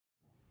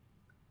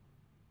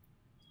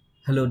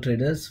Hello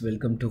traders,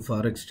 welcome to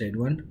Forex Trade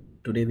 1.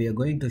 Today we are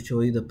going to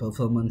show you the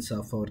performance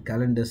of our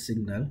calendar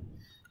signal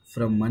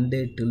from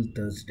Monday till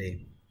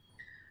Thursday.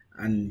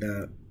 And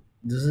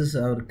this is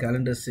our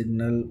calendar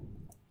signal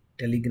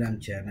Telegram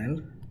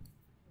channel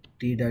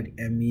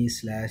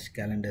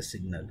t.me/calendar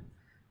signal.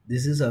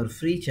 This is our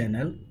free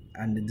channel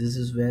and this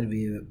is where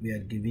we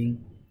are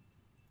giving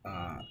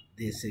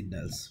these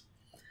signals.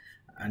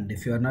 And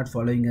if you are not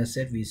following us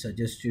yet, we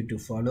suggest you to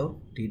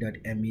follow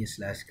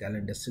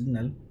t.me/calendar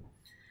signal.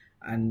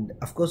 And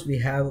of course we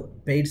have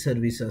paid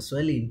service as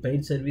well. In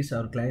paid service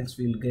our clients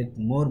will get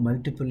more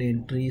multiple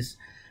entries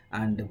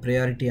and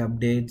priority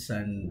updates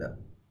and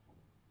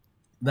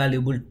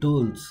valuable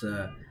tools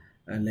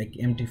like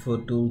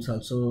MT4 tools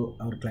also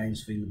our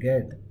clients will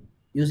get.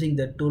 Using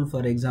that tool,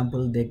 for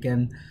example, they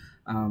can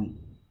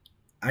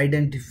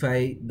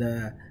identify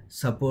the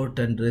support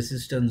and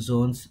resistance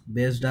zones.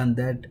 Based on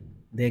that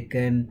they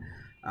can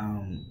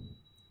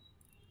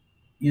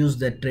use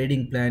the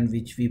trading plan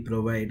which we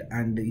provide,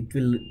 and it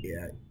will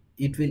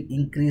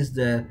increase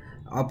the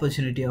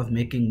opportunity of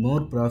making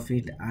more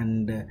profit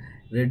and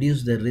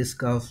reduce the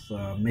risk of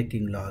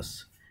making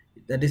loss.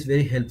 That is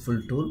very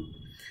helpful tool.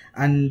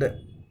 And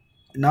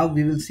now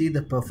we will see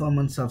the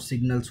performance of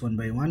signals one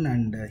by one.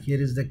 And here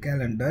is the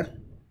calendar,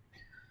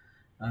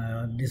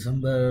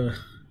 December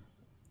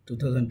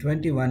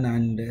 2021,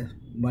 and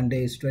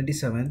Monday is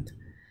 27th,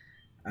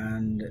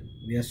 and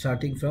we are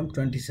starting from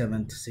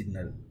 27th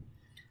signal.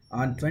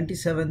 On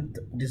 27th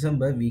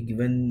December, we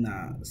given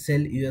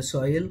sell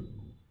USOIL,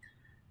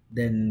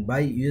 then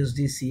buy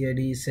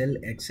USDCAD, sell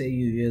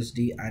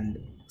XAUUSD, and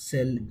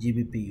sell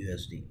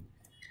GBPUSD.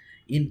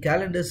 In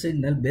calendar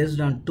signal, based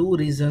on two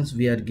reasons,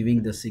 we are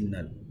giving the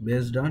signal.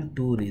 Based on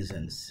two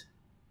reasons.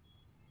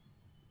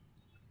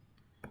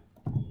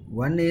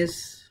 One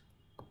is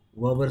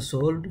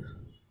oversold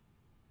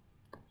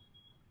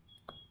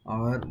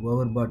or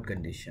overbought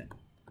condition.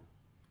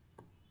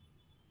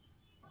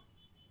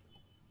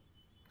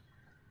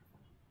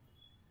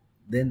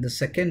 Then the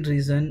second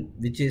reason,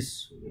 which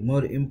is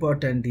more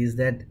important, is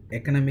that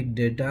economic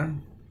data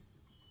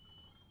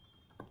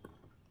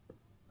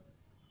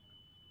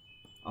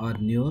or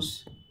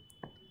news,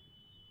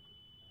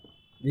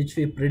 which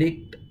we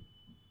predict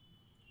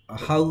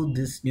how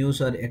this news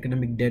or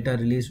economic data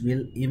release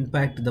will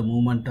impact the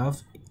movement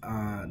of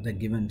the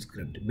given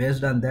script.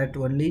 Based on that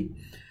only,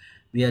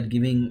 we are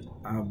giving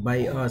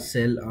buy or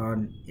sell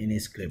on any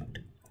script.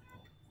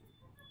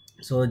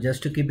 So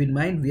just to keep in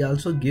mind, we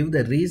also give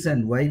the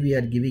reason why we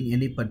are giving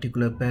any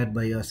particular pair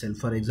buy or sell.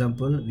 For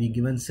example, we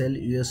given sell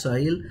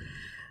USOIL.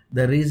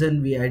 The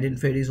reason we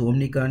identified is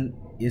Omicron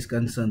is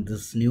concerned,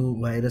 this new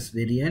virus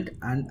variant,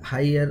 and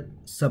higher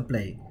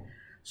supply.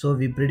 So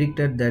we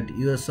predicted that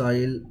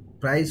USOIL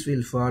price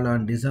will fall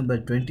on December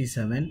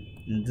 27.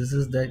 And this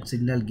is the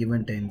signal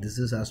given time. This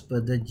is as per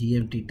the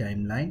GMT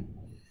timeline.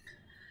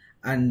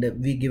 And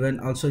we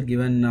also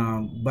given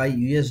buy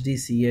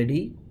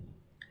USDCAD,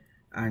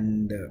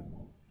 and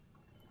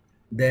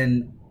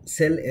then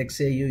sell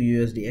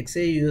XAUUSD.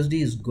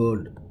 XAUUSD is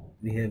gold.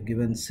 We have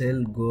given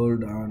sell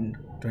gold on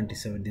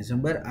 27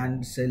 December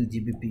and sell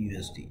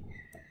GBPUSD.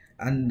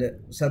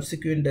 And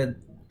subsequent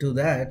to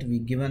that, we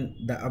given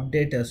the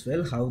update as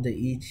well, how the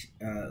each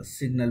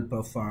signal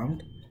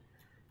performed.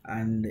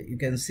 And you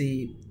can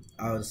see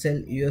our sell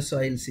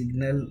USOIL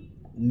signal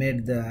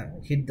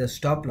hit the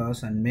stop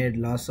loss and made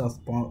loss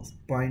of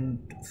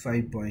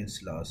 0.5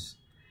 points loss.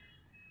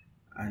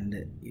 And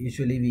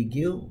usually we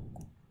give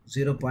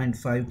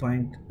 0.5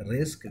 point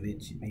risk,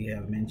 which we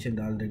have mentioned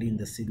already in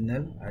the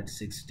signal at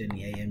 6:10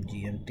 AM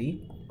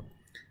GMT.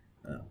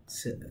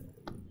 So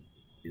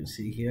you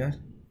see here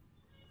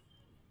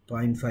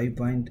 0.5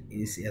 point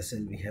is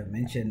SL we have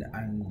mentioned,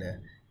 and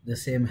the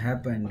same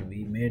happened.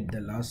 We made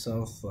the loss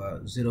of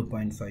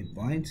 0.5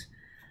 points.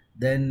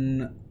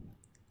 Then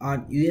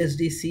on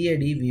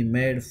USDCAD we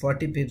made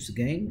 40 pips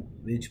gain,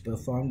 which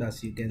performed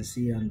as you can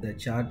see on the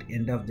chart,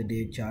 end of the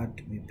day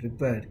chart we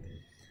prepared,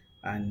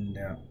 and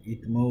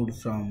it moved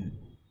from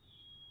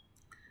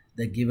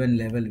the given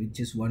level,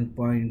 which is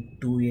 1.2810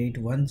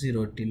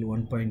 till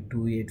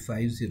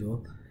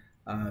 1.2850,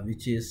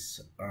 which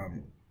is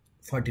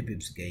 40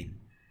 pips gain.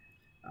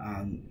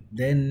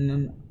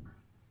 Then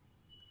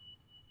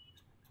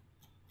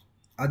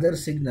other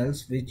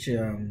signals which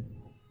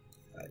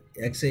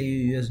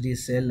XAUUSD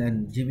sell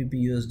and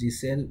GBPUSD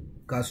sell,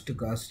 cost to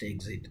cost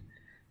exit.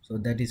 So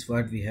that is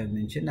what we have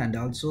mentioned. And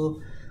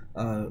also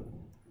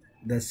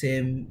the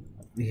same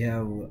we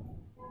have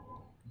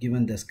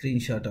given the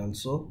screenshot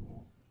also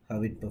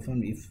how it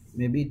performed. If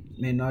maybe it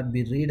may not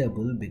be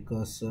readable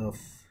because of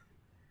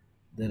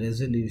the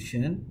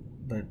resolution,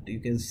 but you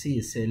can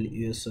see sell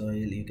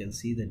USOIL, you can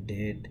see the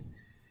date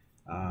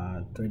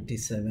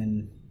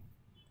 27,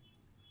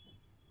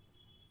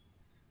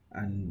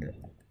 and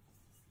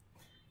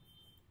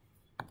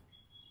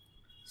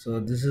so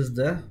this is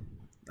the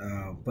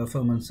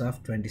performance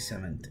of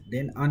 27th.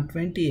 Then on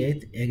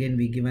 28th again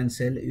we given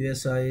sell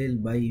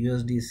USOIL, buy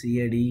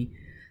USDCAD,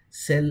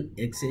 sell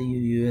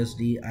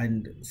XAUUSD,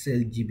 and sell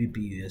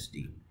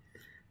GBPUSD.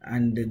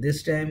 and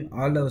this time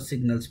all our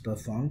signals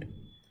performed,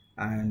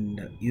 and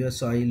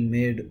USOIL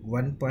made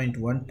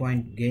 1.1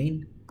 point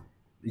gain,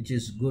 which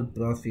is good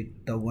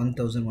profit, the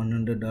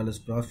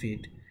 $1,100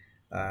 profit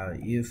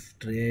if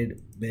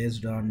trade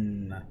based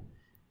on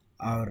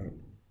our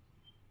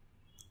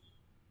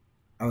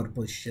our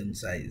position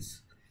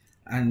size.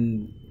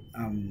 And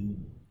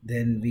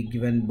then we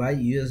given buy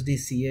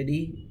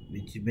USDCAD,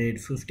 which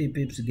made 50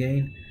 pips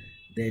gain,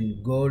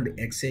 then gold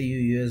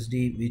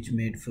XAUUSD, which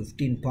made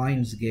 15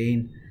 points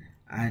gain,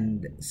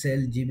 and sell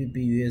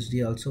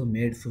GBPUSD also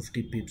made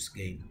 50 pips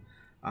gain.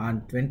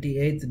 On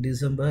 28th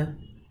December,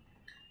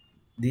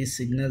 these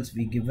signals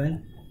we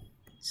given: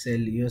 sell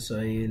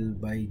USOIL,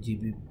 buy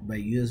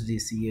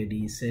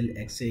USDCAD, sell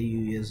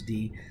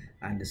XAUUSD,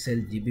 and sell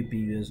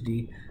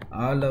GBPUSD.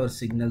 All our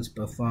signals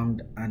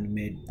performed and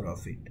made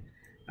profit.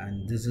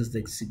 And this is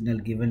the signal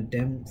given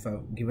time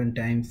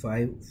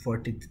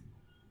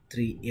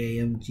 5:43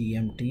 a.m.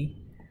 GMT.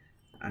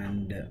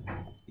 And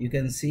you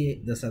can see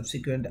the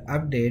subsequent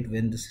update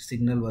when the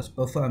signal was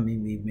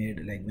performing. We made,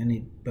 like, when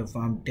it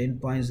performed 10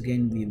 points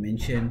gain, we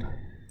mentioned,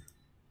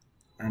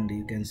 and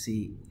you can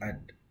see at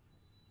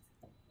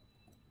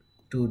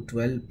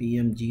 2:12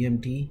 p.m.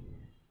 GMT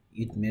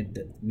it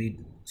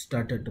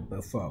started to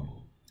perform,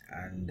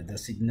 and the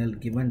signal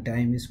given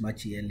time is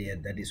much earlier.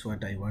 That is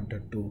what I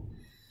wanted to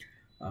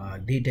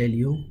detail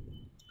you.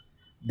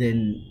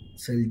 Then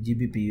sell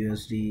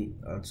GBPUSD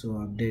also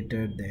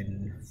updated,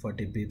 then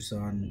 40 pips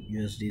on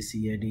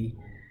USDCAD,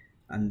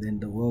 and then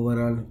the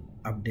overall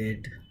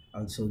update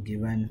also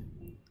given,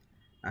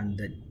 and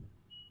the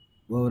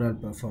overall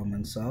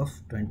performance of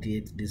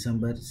 28th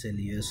December: sell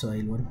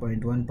USOIL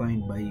 1.1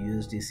 point, buy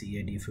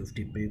USDCAD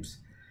 50 pips,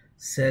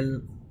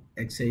 sell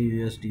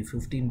XAUUSD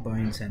 15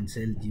 points, and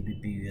sell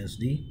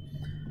GBPUSD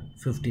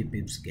 50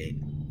 pips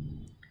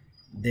gain.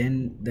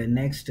 Then the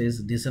next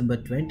is December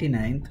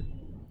 29th.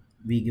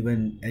 We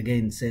given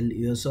again sell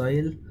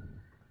USOIL,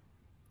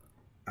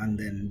 and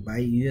then buy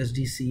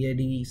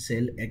USDCAD,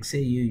 sell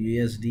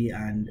XAUUSD,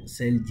 and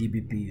sell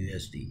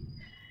GBPUSD.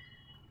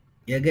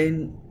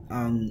 Again,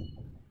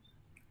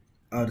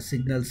 our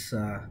signals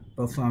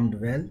performed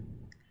well,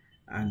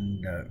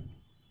 and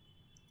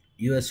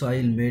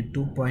USOIL made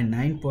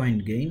 2.9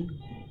 point gain,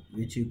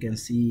 which you can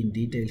see in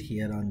detail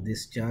here on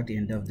this chart,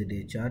 end of the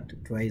day chart.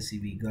 Twice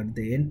we got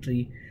the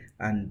entry,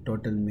 and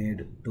total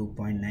made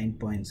 2.9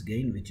 points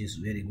gain, which is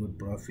very good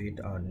profit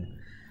on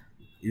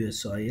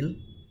USOIL.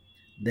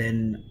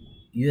 Then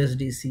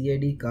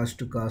USDCAD cost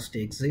to cost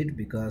exit,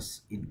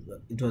 because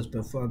it was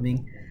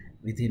performing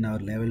within our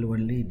level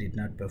only, did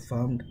not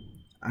perform,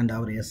 and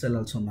our SL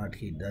also not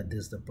hit. That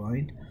is the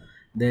point.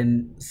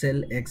 Then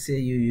sell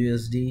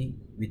XAUUSD,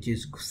 which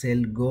is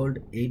sell gold,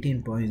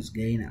 18 points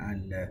gain,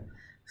 and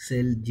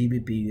sell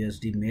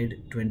GBPUSD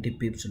made 20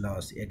 pips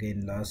loss.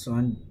 Again loss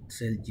on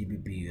sell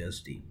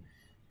GBPUSD.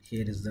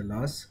 Here is the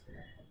loss.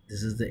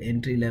 This is the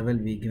entry level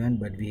we given,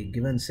 but we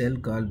given sell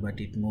call, but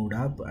it moved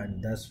up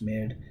and thus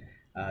made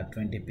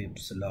 20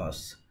 pips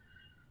loss.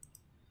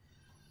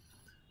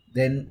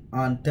 Then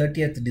on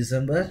 30th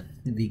December,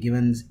 we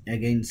given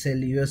again sell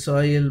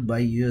USOIL,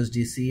 buy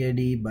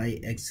USDCAD, buy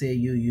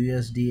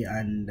XAUUSD,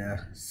 and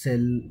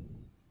sell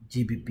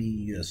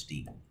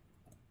GBPUSD.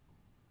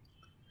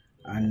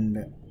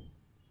 And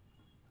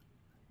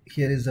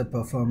here is the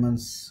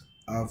performance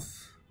of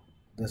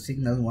the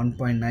signal: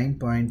 1.9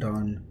 point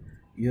on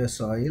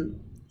USOIL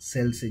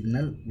sell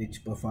signal,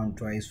 which performed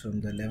twice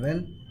from the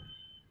level.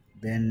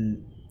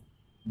 Then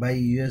buy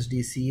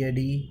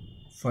USDCAD,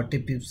 40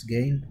 pips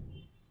gain,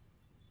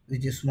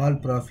 which is small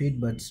profit,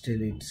 but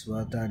still it's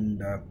worth.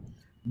 And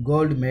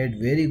gold made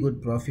very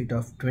good profit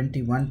of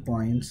 21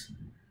 points,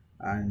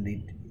 and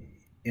it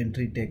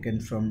entry taken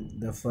from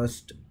the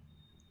first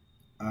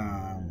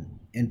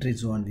entry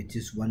zone, which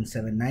is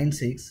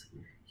 1796.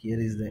 Here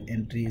is the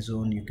entry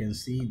zone. You can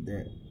see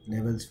the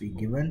levels we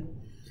given,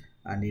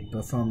 and it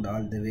performed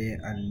all the way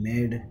and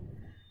made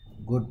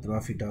good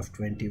profit of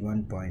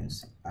 21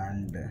 points.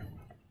 And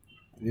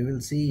we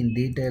will see in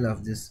detail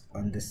of this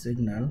on this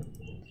signal.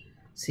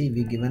 See,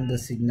 we given the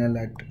signal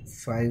at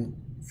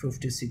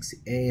 5:56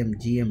 a.m.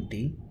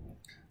 GMT,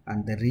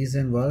 and the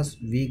reason was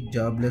weak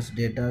jobless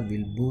data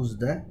will boost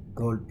the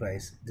gold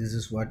price. This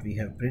is what we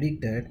have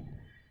predicted,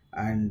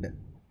 and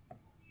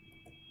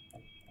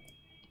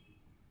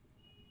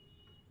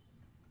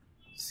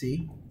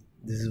see,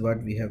 this is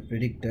what we have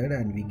predicted,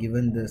 and we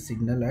given the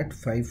signal at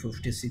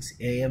 5:56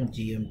 a.m.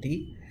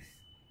 GMT.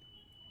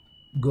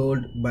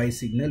 Gold buy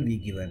signal we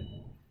given,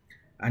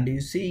 and you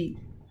see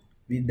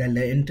with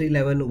the entry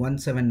level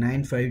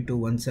 1795 to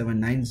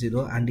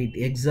 1790, and it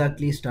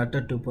exactly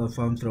started to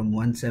perform from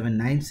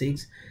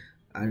 1796,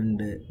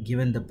 and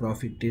given the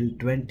profit till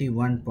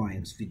 21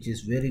 points, which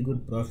is very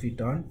good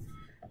profit on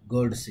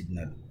gold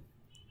signal,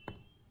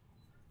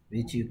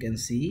 which you can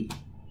see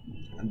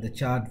on the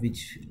chart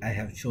which I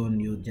have shown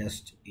you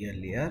just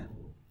earlier.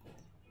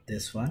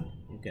 This one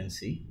you can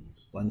see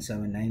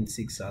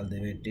 1796 all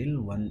the way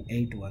till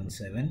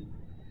 1817,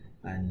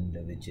 and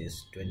which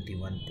is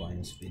 21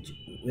 points, which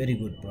very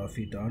good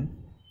profit on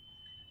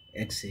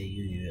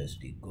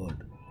XAUUSD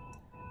gold.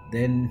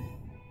 Then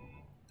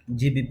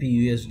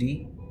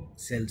GBPUSD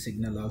sell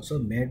signal also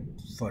made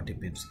 40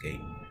 pips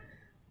gain.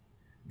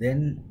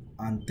 Then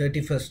on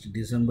 31st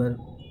December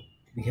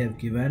we have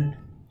given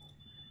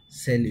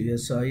sell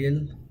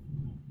USOIL,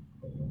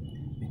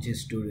 which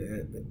is to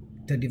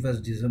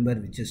 31st December,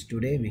 which is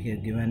today. We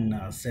have given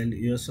sell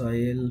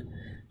USOIL,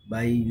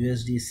 buy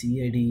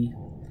USDCAD,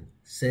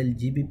 sell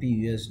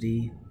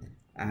GBPUSD,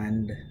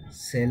 and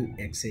sell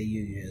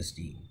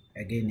XAUUSD.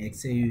 Again,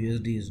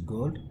 XAUUSD is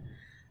gold,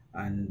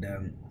 and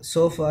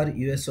so far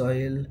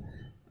USOIL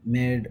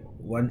made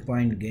 1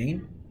 point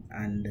gain,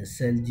 and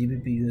sell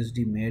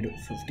GBPUSD made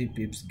 50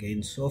 pips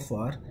gain so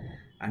far,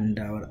 and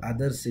our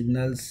other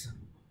signals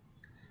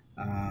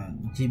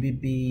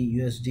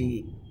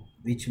GBPUSD,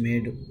 which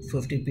made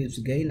 50 pips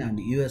gain, and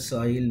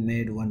USOIL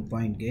made 1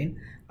 point gain.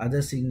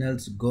 Other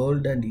signals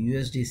gold and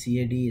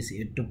USDCAD is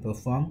yet to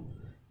perform.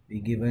 We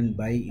given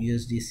buy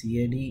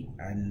USDCAD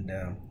and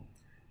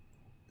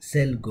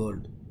sell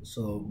gold.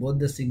 So both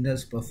the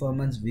signals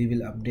performance we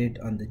will update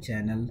on the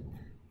channel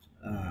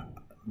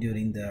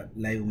during the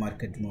live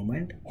market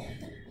moment.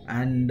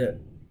 And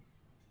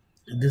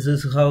this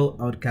is how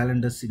our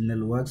calendar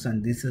signal works,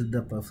 and this is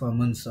the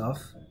performance of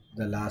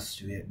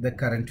the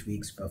current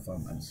week's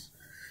performance.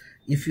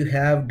 If you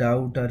have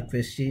doubt or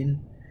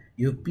question,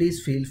 you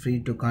please feel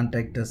free to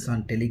contact us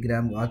on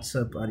Telegram,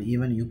 WhatsApp, or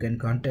even you can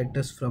contact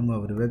us from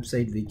our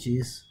website, which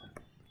is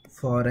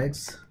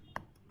Forex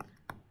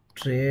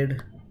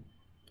Trade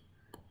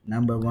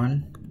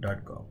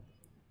 #1.com.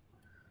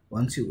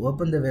 Once you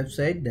open the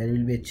website, there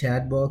will be a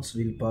chat box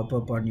will pop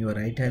up on your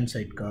right hand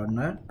side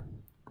corner.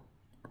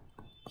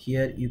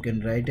 Here you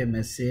can write a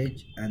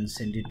message and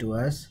send it to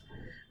us.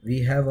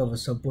 We have our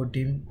support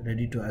team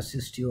ready to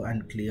assist you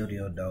and clear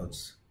your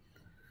doubts.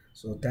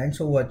 So thanks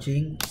for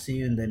watching. See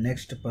you in the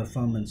next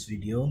performance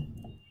video.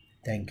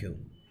 Thank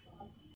you.